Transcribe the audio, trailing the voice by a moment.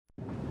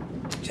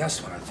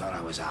Just when I thought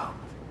I was out,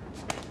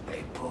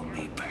 they pulled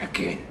me back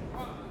in.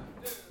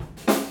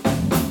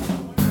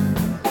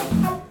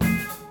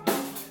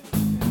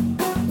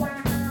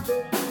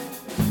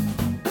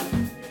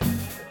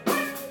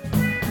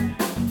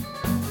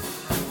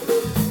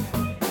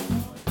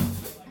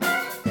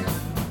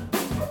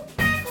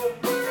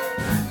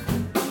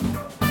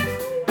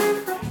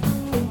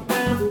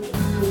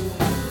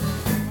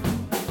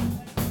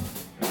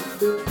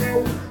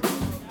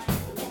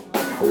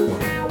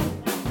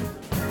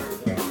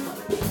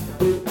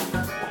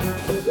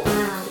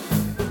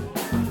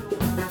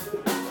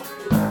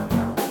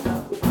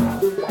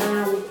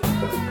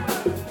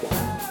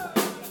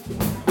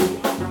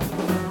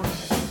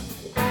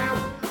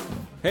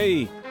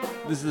 Hey,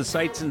 this is the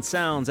Sights and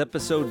Sounds,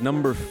 episode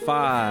number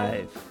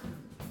 5.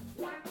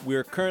 We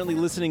are currently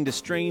listening to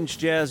Strange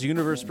Jazz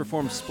Universe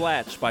perform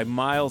Splatch by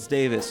Miles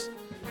Davis.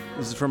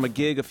 This is from a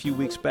gig a few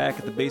weeks back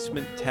at the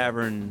Basement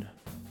Tavern.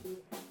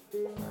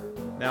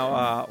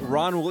 Now,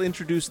 Ron will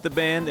introduce the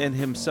band and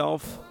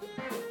himself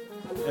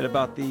at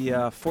about the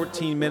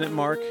 14-minute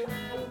mark.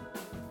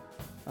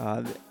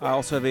 I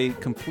also have a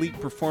complete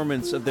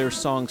performance of their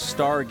song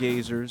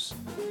Stargazers,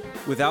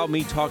 without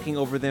me talking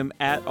over them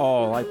at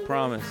all, I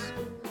promise.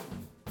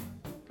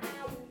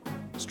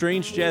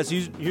 Strange Jazz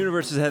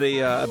Universe has had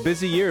a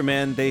busy year,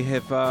 man. They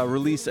have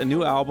released a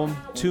new album,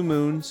 Two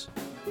Moons.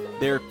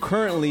 They're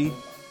currently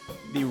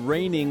the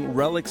reigning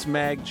Relics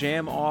Mag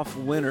Jam Off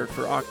winner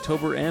for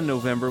October and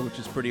November, which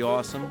is pretty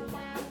awesome.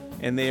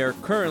 And they are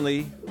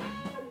currently...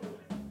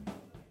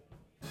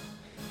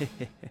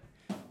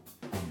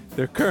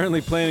 They're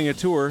currently planning a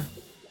tour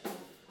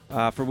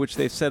for which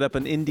they've set up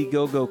an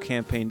Indiegogo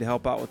campaign to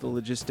help out with the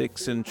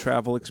logistics and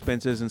travel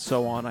expenses and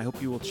so on. I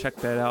hope you will check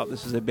that out.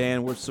 This is a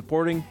band worth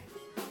supporting.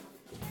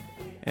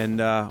 And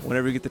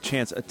whenever you get the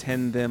chance,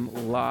 attend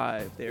them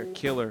live. They're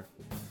killer.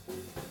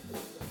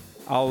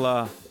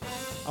 I'll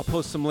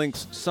post some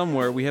links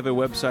somewhere. We have a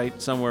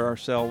website somewhere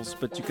ourselves,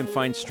 but you can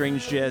find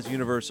Strange Jazz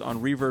Universe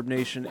on Reverb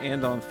Nation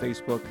and on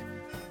Facebook.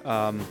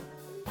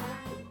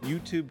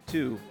 YouTube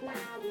too.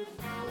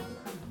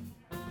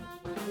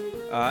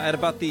 At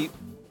about the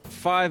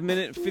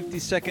 5-minute,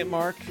 50-second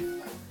mark,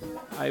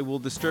 I will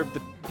disturb the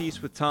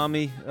piece with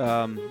Tommy,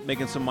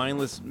 making some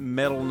mindless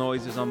metal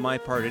noises on my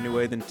part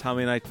anyway. Then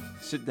Tommy and I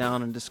sit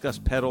down and discuss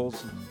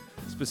pedals,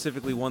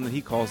 specifically one that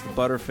he calls the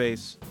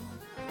Butterface.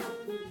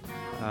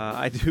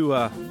 I do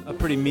a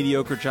pretty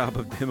mediocre job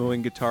of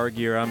demoing guitar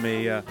gear. I'm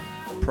a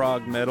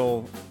prog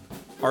metal,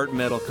 art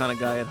metal kind of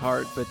guy at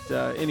heart.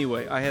 But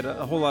anyway, I had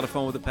a whole lot of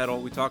fun with the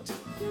pedal. We talked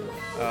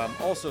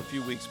also a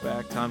few weeks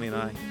back, Tommy and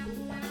I,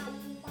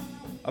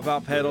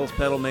 about pedals,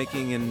 pedal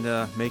making, and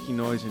making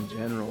noise in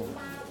general.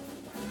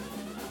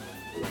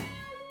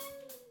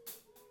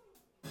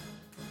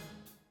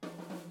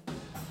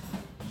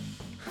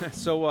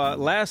 So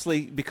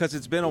lastly, because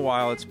it's been a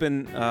while, it's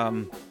been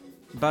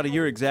about a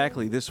year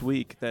exactly this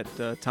week that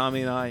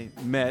Tommy and I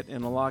met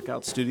in a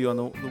lockout studio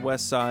on the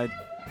west side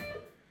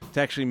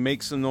to actually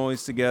make some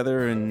noise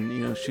together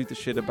and shoot the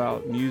shit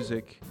about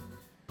music.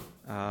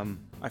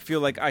 I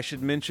feel like I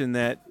should mention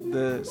that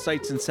the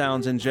Sights and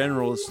Sounds in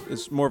general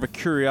is more of a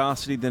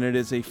curiosity than it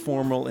is a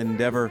formal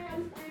endeavor.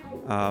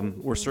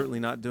 We're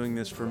certainly not doing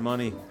this for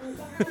money.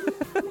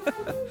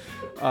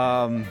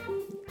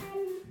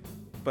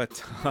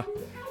 But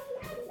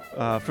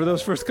for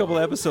those first couple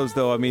episodes,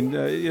 though, I mean,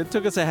 it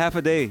took us a half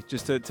a day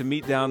just to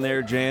meet down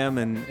there, jam,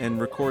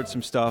 and record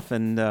some stuff,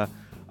 and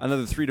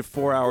another 3 to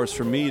 4 hours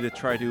for me to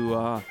try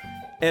to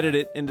edit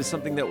it into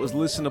something that was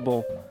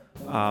listenable.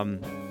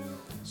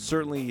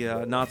 Certainly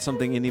not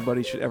something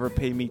anybody should ever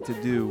pay me to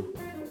do.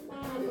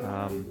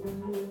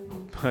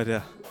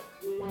 But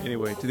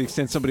anyway, to the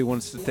extent somebody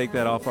wants to take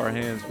that off our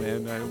hands,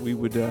 man, we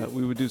would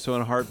do so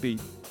in a heartbeat.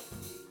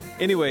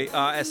 Anyway,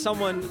 as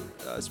someone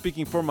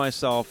speaking for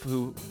myself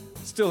who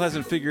still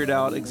hasn't figured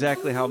out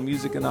exactly how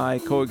music and I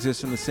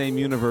coexist in the same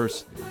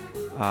universe,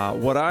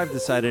 what I've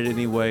decided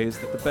anyway is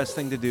that the best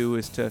thing to do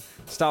is to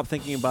stop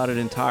thinking about it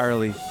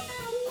entirely.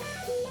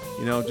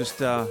 Just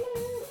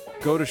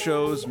go to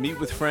shows, meet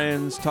with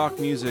friends, talk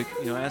music,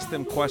 ask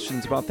them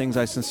questions about things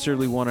I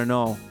sincerely want to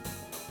know.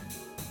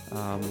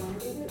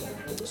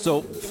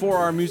 So for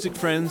our music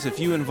friends, if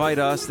you invite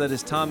us, that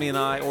is Tommy and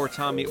I, or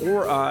Tommy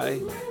or I,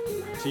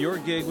 to your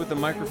gig with the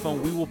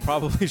microphone, we will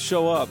probably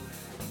show up.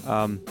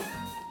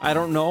 I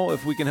don't know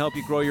if we can help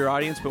you grow your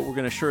audience, but we're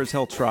going to sure as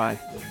hell try.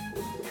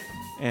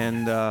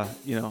 And,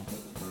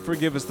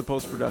 forgive us the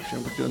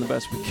post-production. We're doing the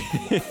best we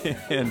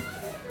can.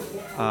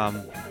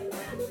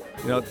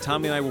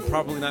 Tommy and I will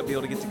probably not be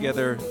able to get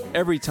together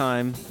every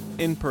time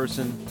in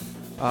person,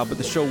 but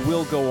the show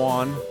will go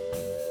on,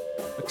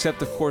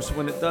 except, of course,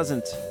 when it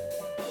doesn't.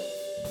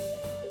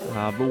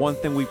 But one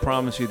thing we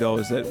promise you, though,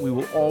 is that we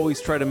will always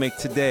try to make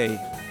today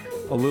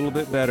a little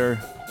bit better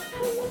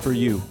for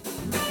you.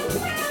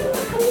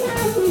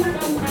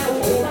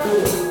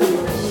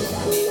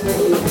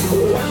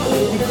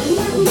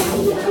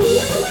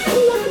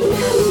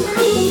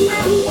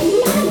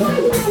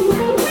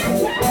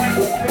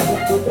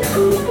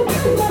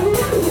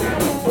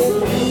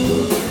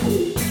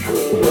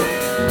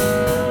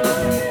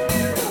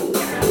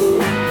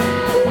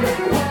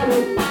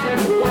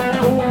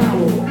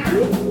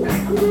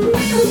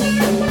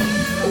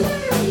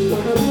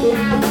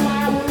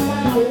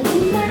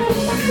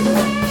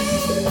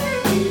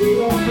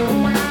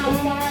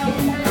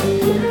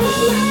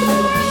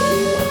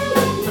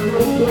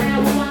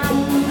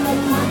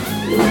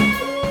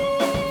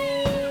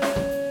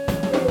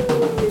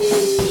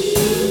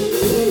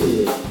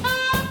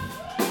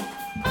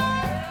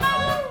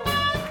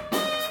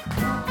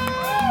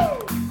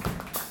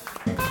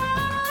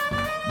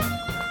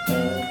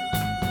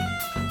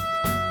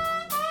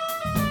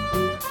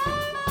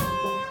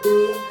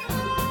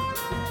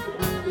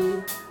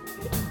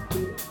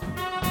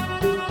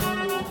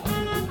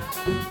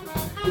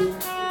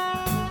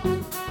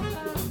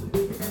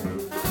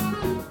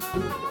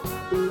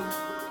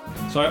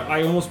 So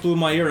I almost blew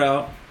my ear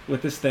out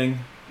with this thing,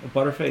 a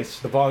Butterface.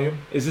 The volume.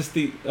 Is this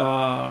the? You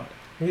got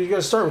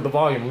to start with the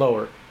volume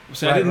lower.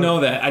 See, I didn't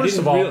know that. First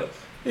of all,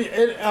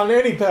 on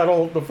any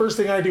pedal, the first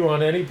thing I do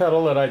on any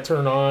pedal that I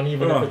turn on,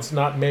 even if it's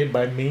not made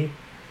by me,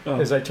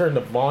 is I turn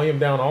the volume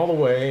down all the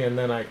way, and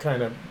then I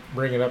kind of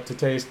bring it up to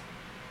taste,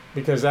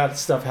 because that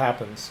stuff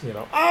happens, you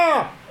know.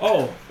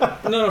 Oh,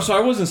 no, so I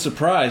wasn't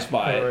surprised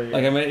by it.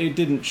 Like, I mean, it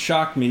didn't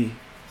shock me.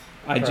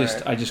 I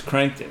just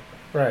cranked it.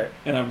 Right.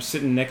 And I was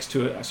sitting next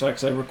to it, so I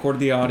recorded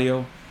the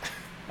audio,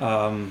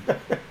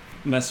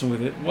 messing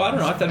with it. Well, I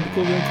don't know, I thought it'd be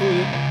cool to include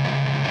it.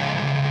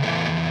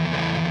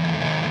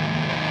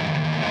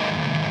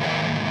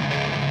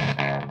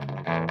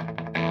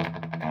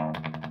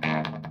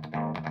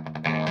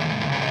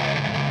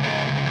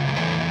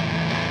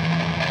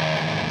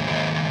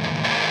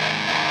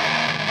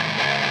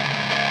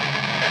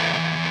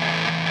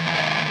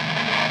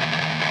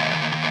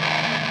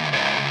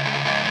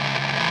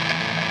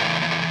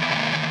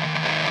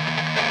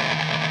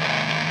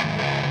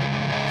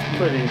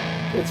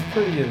 It's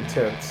pretty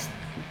intense.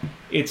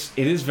 It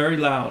is very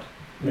loud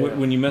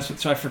when you mess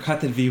with. So I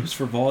forgot that V was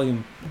for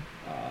volume.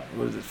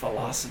 What is it?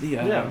 Velocity?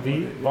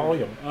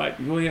 Volume.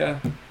 Well, yeah.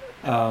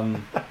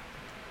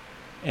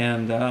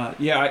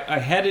 I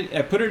had it.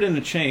 I put it in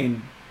a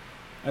chain.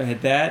 I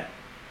had that,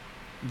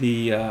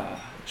 the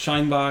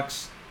shine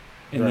box,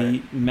 and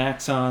the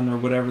Maxon or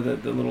whatever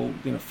the little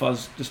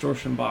fuzz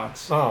distortion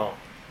box. Oh.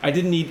 I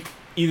didn't need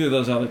either of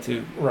those other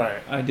two.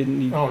 Right. I didn't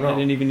need. Oh no. I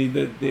didn't even need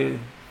the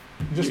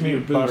just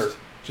need butter.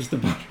 Just the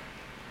butter.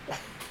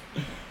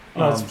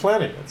 No, it's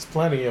plenty. It's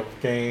plenty of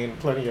gain,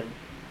 plenty of.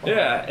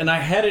 Yeah, and I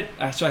had it.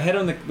 So I had it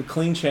on the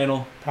clean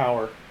channel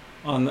power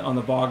on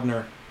the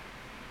Bogner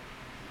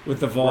with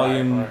the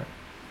volume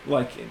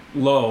like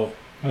low.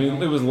 I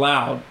mean, it was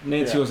loud.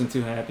 Nancy wasn't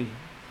too happy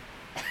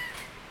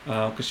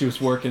because she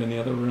was working in the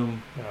other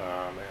room.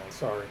 Oh man,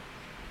 sorry.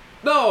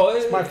 No,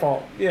 it's my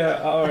fault.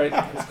 Yeah, all right,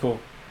 that's cool.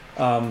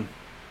 But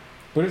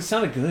it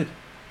sounded good.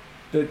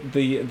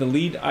 The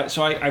lead.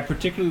 I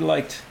particularly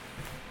liked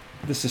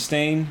the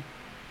sustain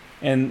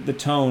and the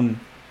tone.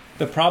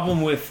 The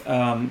problem with so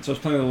I was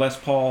playing with the Les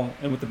Paul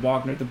and with the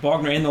Bogner. The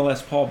Bogner and the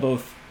Les Paul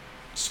both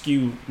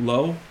skew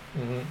low,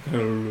 kind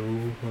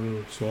of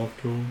low,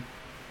 soft tone.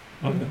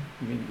 I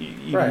mean,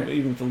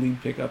 even with the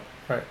lead pickup,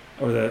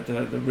 or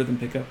the rhythm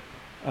pickup,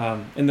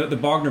 and the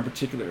Bogner in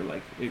particular,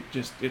 like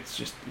it's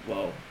just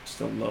low, just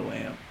a low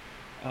amp.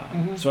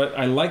 So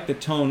I like the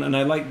tone, and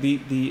I like the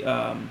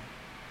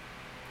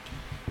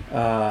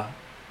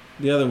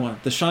other one,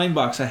 the shine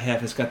box I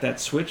have has got that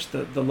switch,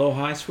 the low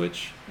high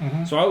switch.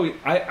 So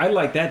I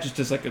like that just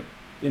as like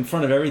in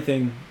front of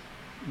everything,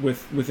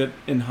 with it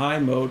in high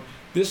mode.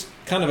 This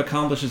kind of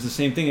accomplishes the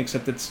same thing,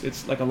 except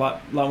it's like a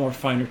lot more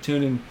finer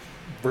tuning.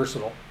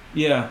 Versatile.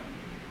 Yeah.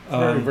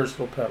 Very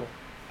versatile pedal.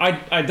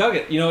 I dug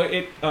it.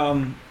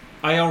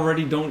 I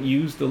already don't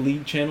use the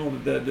lead channel,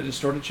 the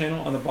distorted channel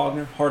on the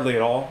Bogner, hardly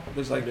at all.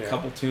 There's like a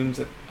couple tunes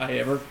that I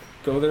ever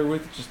go there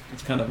with.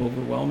 It's kind of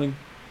overwhelming.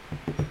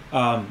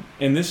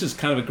 And this is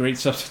kind of a great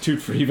substitute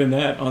for even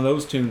that on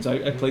those tunes.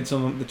 I played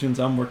some of the tunes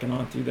I'm working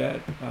on through that.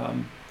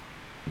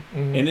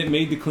 And it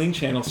made the clean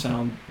channel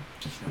sound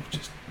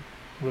just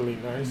really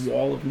nice.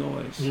 Wall of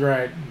noise. You're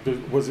right.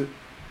 Was it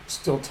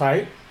still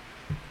tight?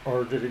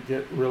 Or did it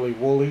get really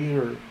woolly?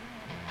 Or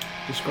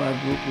describe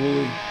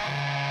woolly.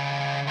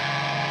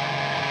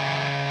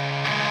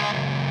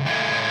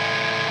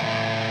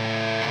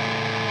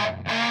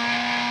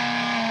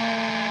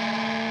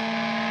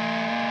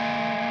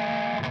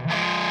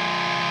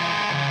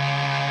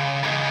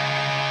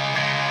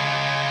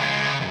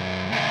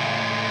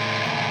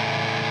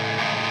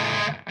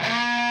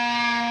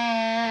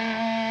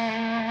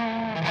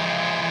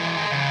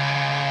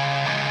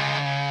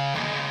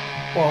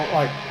 Well,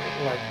 like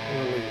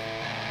really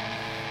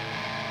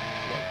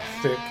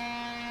thick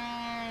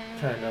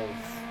kind of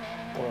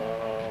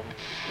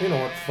you know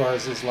what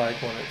fuzz is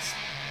like when it's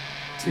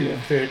too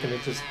thick and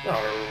it just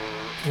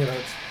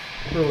it's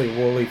really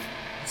woolly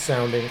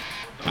sounding.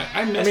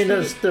 I mean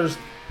there's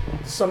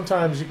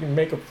sometimes you can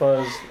make a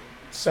fuzz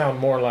sound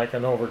more like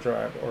an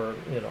overdrive or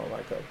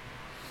like a.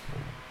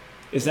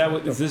 Is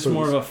this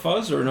more of a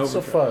fuzz or an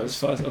overdrive? It's a fuzz. It's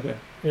fuzz, okay.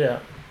 Yeah,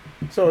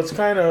 so it's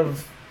kind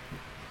of.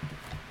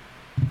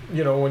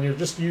 When you're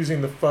just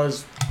using the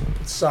fuzz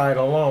side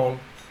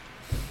alone,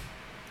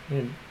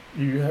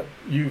 you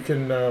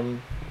can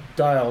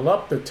dial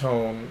up the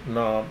tone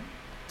knob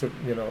to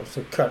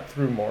to cut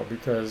through more,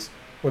 because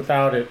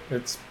without it,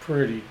 it's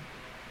pretty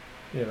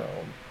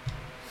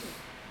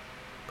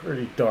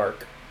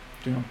dark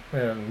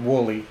and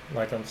woolly,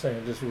 like I'm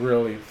saying, just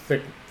really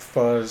thick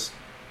fuzz.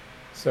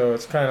 So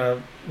it's kind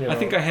of I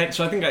think I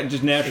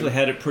just naturally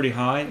had it pretty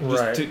high,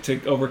 just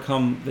to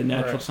overcome the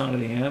natural sound of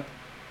the amp.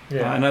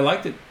 Yeah, and I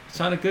liked it. It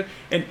sounded good.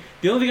 And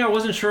the only thing I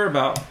wasn't sure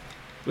about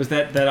was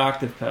that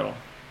octave pedal.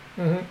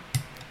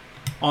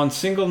 On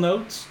single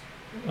notes,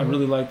 I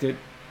really liked it.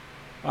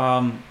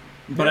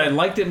 But I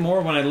liked it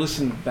more when I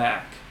listened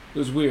back. It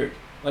was weird.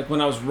 Like when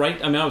I was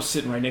I was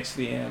sitting right next to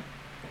the amp.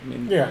 I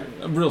mean,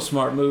 a real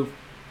smart move.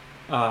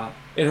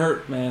 It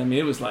hurt, man. I mean,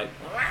 it was like,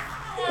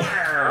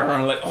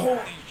 I'm like, holy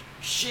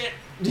shit.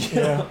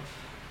 Yeah.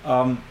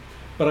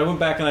 But I went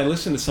back and I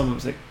listened to some of it. I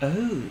was like,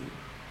 oh.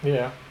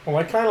 Yeah. Well,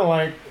 I kind of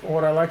like,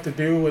 what I like to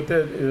do with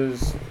it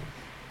is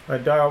I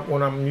dial,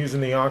 when I'm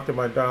using the octave,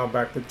 I dial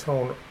back the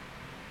tone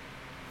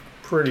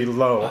pretty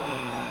low.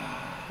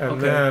 And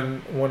okay.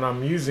 then when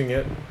I'm using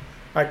it,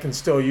 I can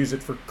still use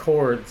it for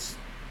chords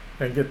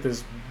and get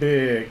this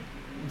big,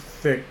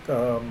 thick,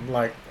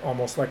 like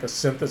almost like a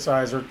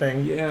synthesizer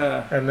thing.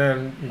 Yeah. And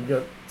then you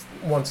get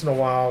once in a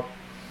while,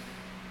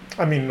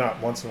 I mean, not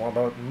once in a while,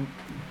 but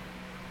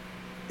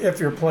if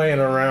you're playing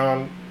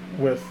around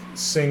with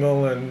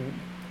single and,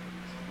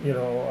 you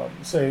know,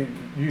 say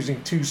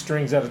using 2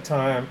 strings at a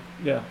time,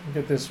 Yeah. you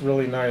get this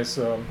really nice,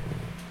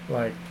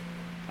 like,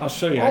 I'll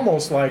show you.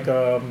 almost like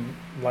a,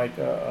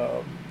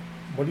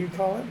 what do you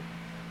call it?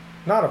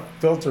 Not a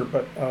filter,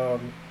 but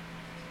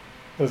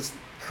those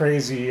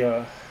crazy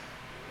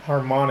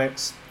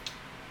harmonics.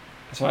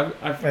 So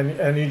I've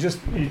And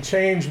you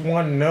change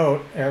one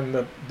note,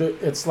 and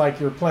it's like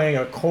you're playing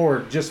a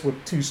chord just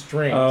with 2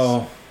 strings.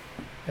 oh.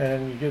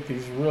 And you get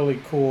these really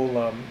cool,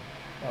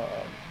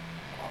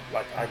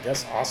 like, I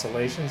guess,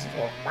 oscillations.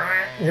 Or,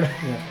 you know,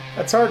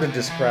 that's hard to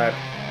describe.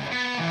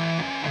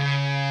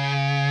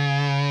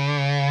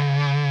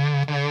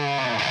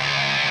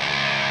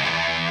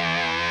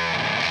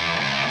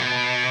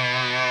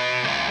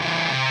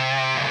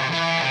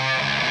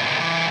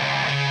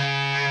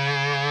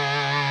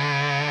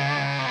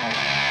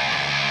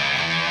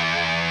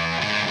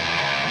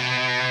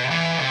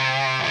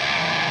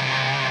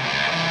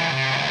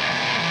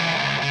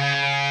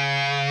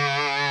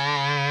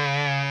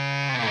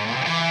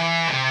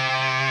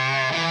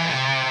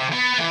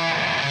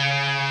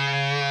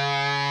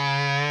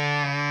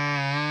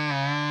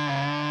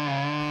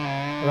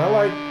 And I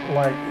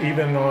like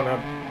even on a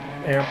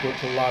amp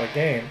with a lot of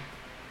gain,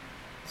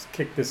 just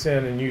kick this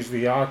in and use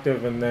the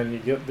octave, and then you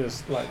get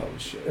this like, Oh,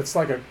 shit. it's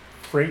like a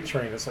freight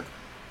train. It's like,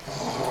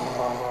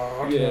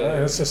 Yeah.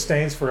 and it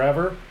sustains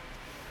forever.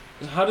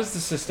 How does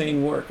the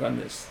sustain work on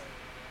this?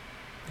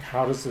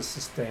 How does the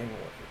sustain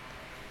work?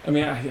 I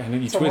mean, I mean,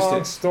 you It's a twist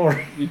long it.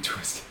 story. You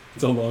twist it.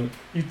 It's a long.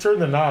 You turn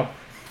the knob.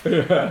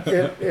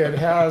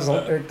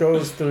 It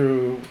goes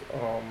through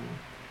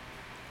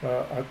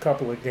a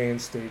couple of gain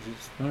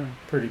stages,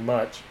 pretty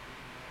much.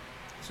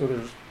 So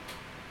there's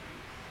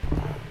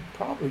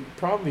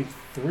probably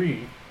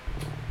 3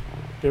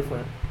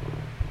 different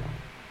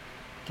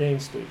gain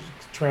stages,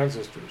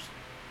 transistors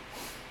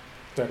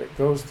that it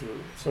goes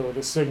through. So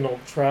the signal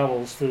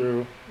travels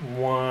through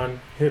one,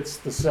 hits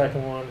the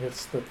second one,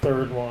 hits the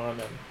third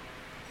one,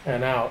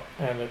 and out,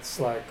 and it's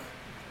like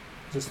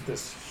just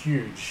this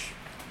huge,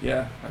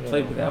 Yeah, I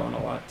played with that one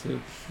a lot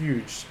too.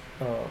 huge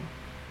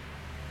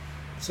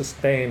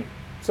sustain.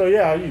 So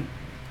yeah, you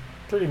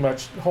pretty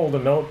much hold a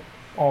note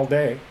all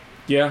day.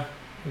 Yeah.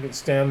 You can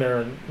stand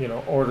there and, you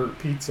know, order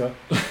pizza.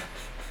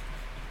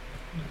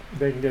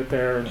 They can get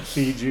there and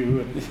feed you,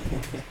 and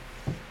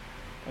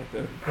Like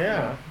the,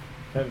 yeah,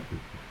 and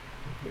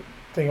the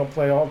thing will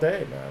play all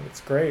day, man.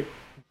 It's great.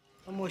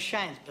 No more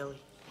shines,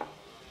 Billy.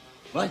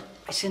 What?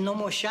 I said no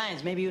more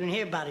shines. Maybe you didn't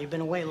hear about it. You've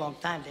been away a long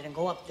time. They didn't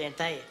go up there and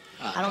tell you.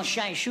 I don't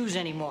shine shoes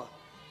anymore.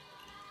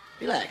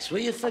 Relax, will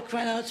you, for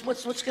crying out?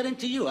 What's got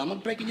into you? I'm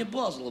breaking your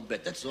balls a little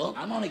bit, that's all.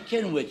 I'm only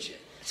kidding with you.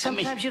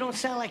 Sometimes you don't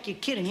sound like you're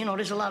kidding. You know,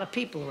 there's a lot of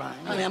people around.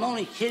 I mean, I'm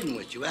only kidding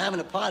with you. We're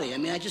having a party. I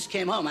mean, I just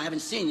came home. I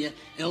haven't seen you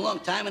in a long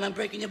time, and I'm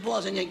breaking your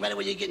balls, and you're right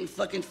away you're getting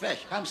fucking fresh.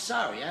 I'm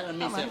sorry. I don't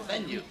mean to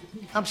offend you.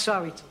 I'm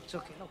sorry, too. It's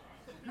okay. No.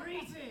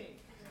 Greetings!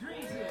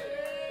 Strange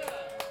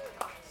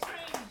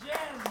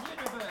Jazz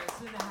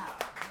Universe in the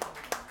house.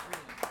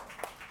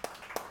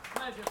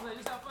 Pleasure.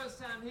 It's our first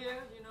time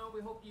here. You know,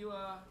 we hope you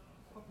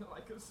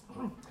like us.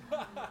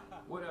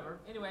 Whatever.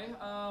 Anyway,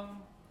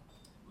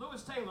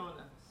 Lewis Taylor on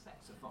the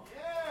saxophone.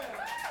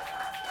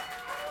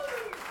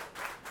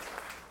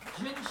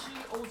 Jinshi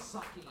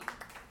Osaki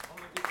on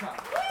the guitar.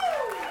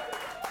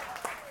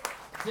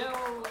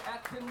 Del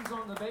Atkins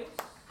on the bass.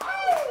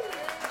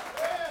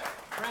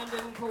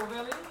 Brandon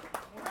Covelli.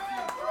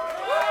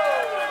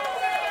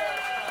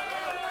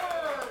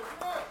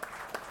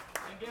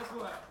 And guess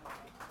what?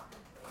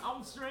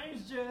 I'm Strange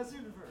Jazz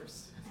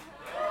Universe.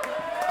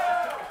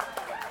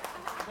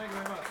 Thank you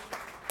very much.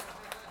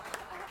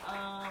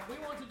 We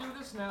want to do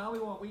this now. We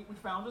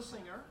found a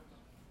singer.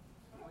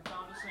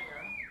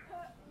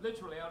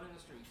 Literally out in the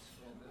streets.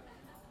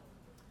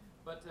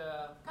 And,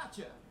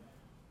 Katja.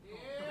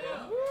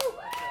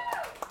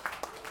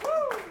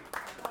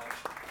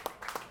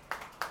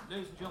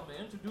 Ladies and gentlemen,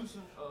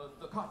 introducing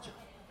the Katja.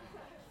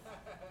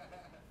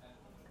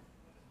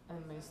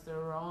 And Mr.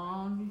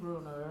 Ron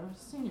Bruner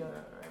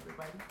Sr.,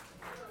 everybody.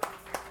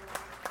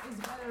 Is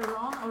it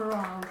wrong or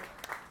wrong?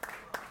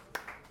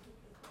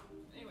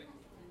 Anyway,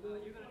 you're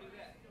going to do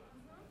that.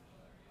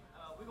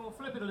 We're going to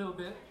flip it a little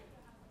bit.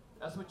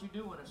 That's what you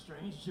do in a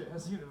Strange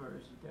Jazz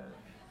Universe. You got to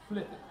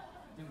flip it,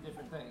 do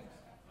different things.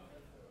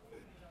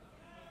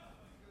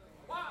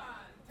 1,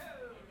 2,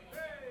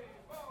 3,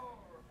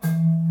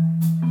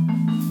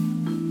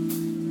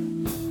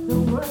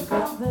 4.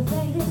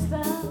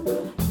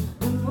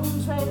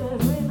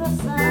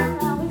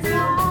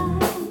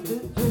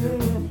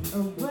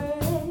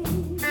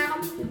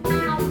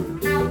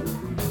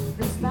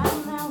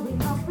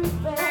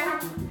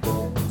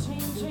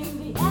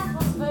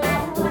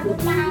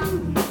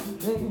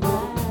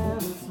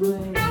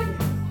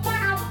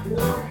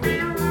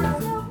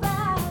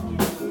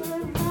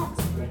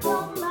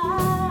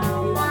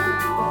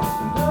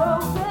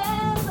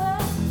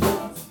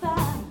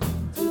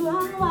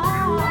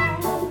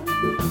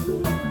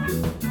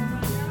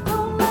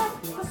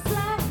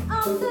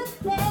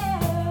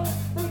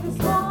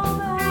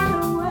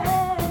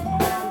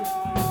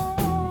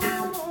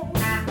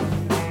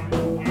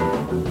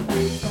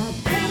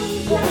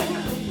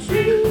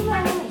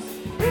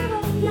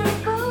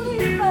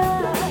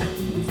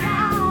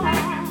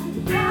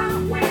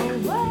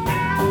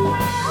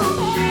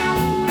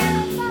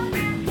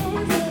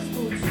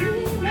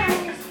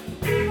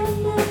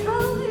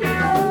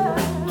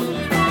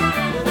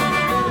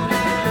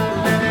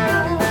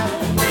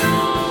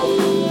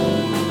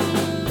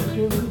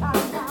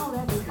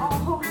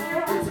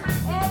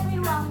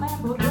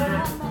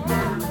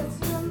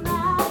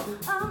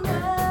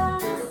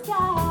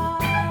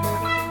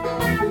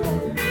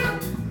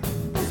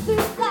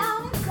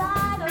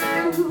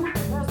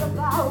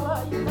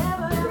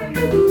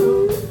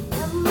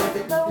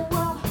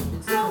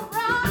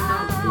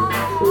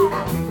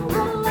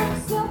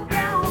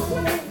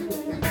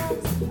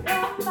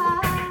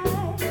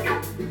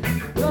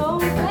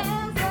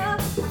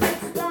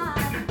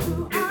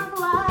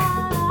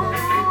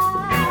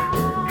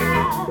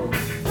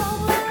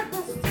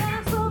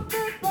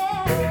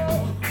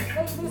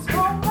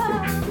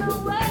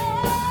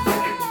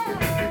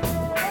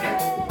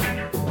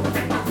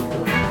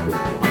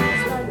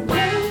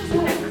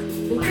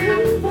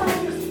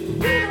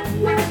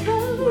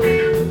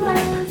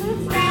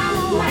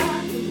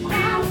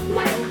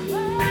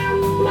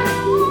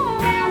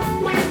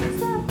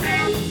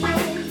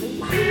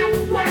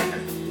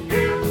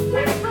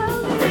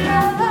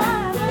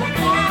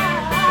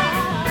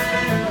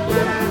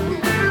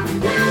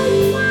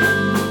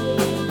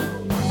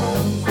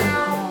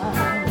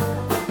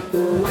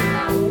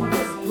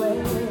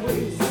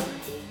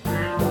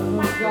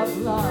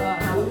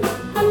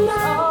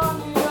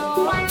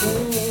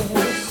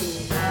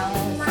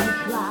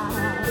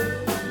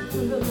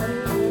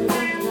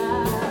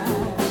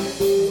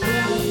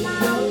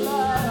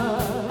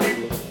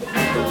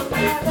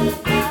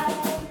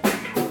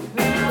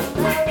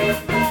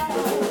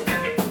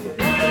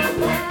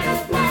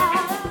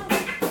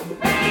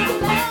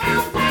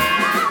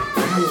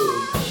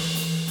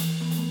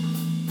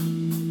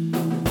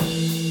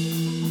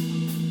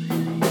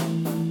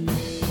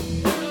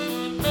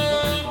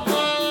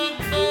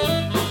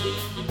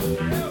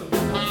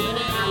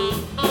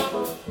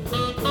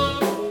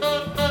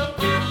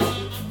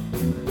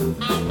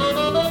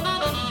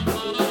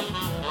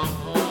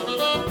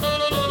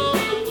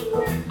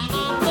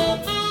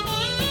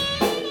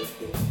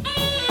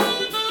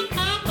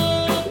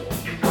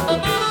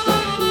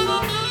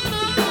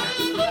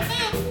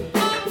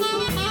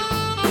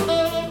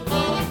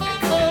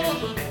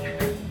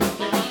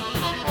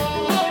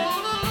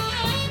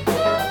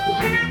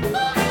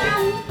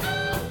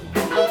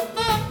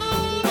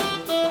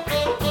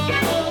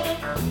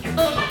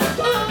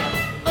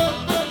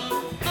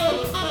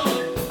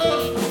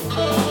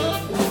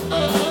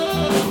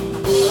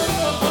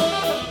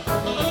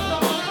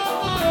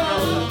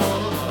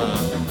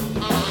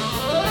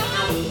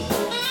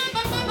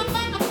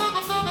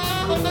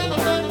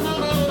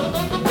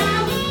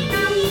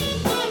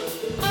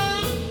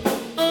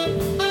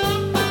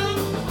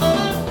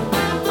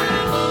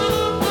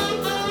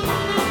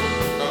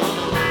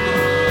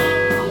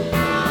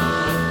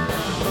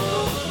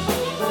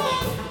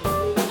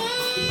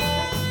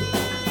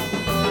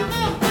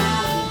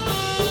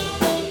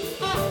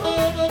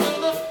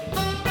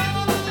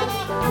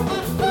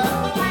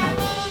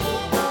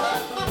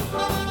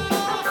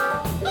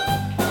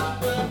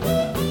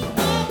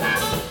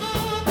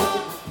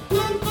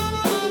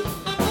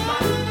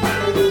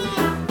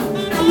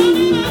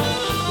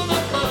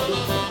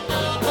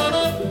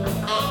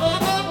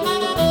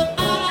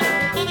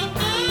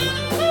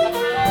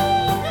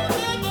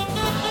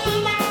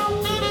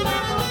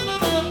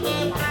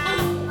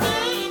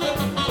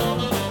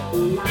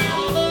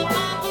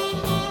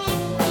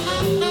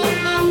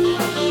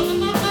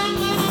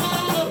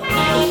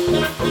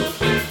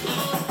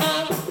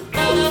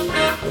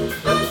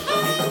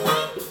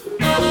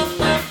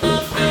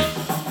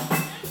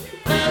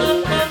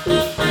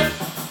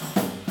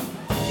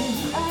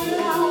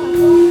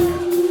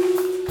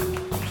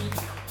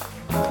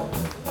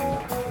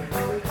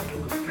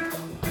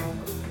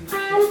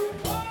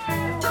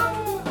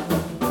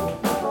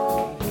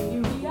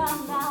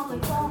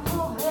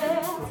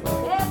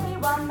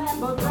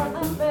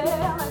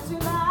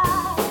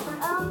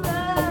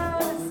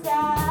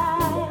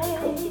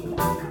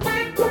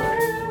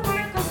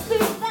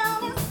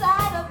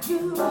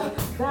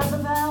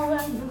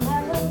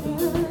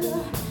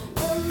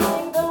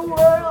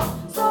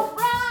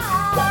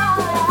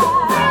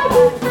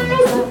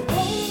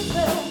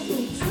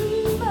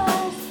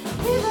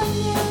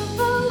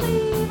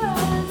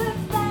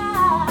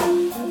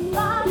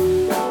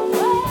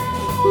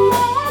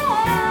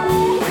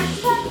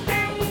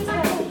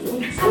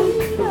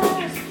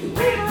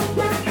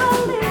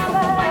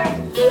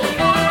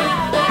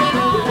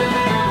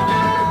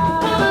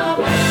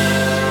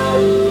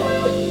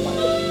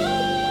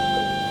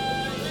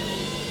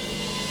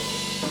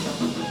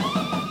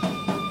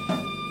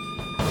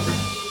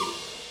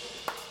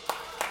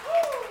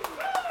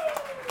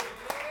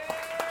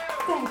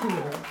 Thank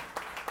you.